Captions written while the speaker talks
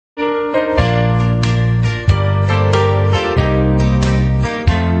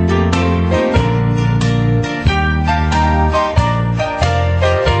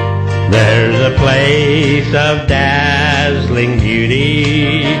of dazzling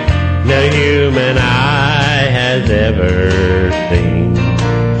beauty no human eye has ever seen,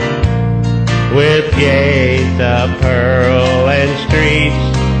 with gates of pearl and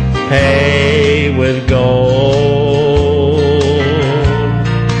streets paved with gold.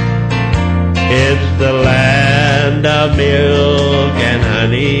 It's the land of milk and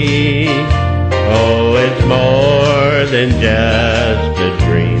honey. Oh, it's more than just a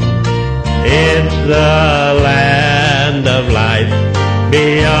dream. It's the land of life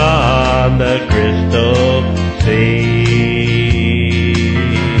beyond the crystal sea.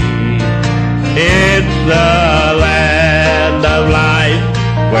 It's the land of life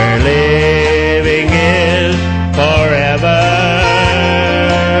where living is forever,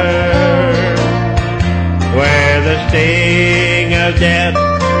 where the sting of death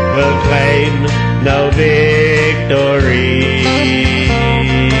will claim no victory.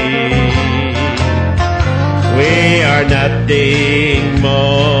 We are nothing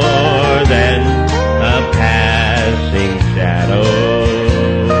more than a passing shadow,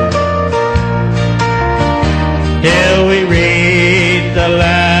 till we reach the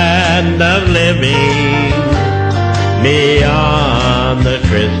land of living beyond the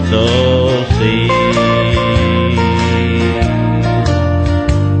crystal sea.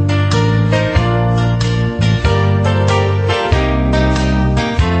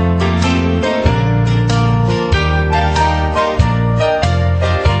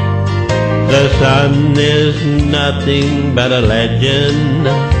 The sun is nothing but a legend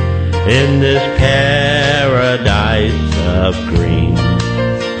in this paradise of green.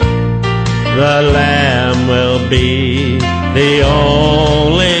 The Lamb will be the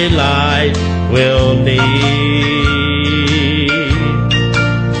only light we'll need.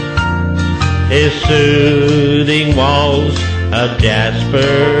 His soothing walls of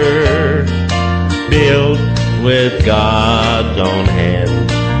jasper, built with God's own hands.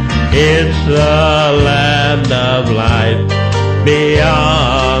 It's the land of life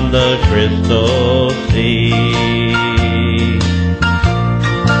beyond the crystal sea.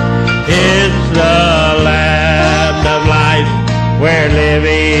 It's the land of life where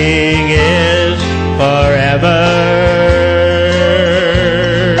living is forever,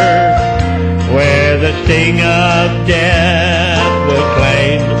 where the sting of death will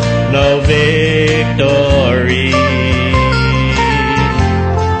claim no victory.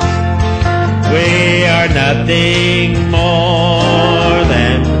 We are nothing more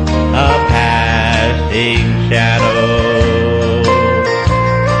than a passing shadow,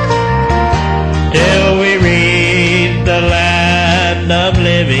 till we reach the land of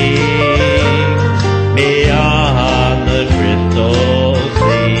living beyond the crystal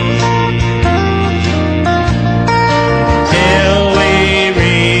sea. Till we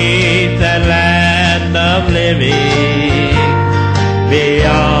reach the land of living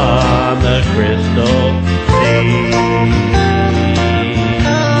beyond the crystal sea.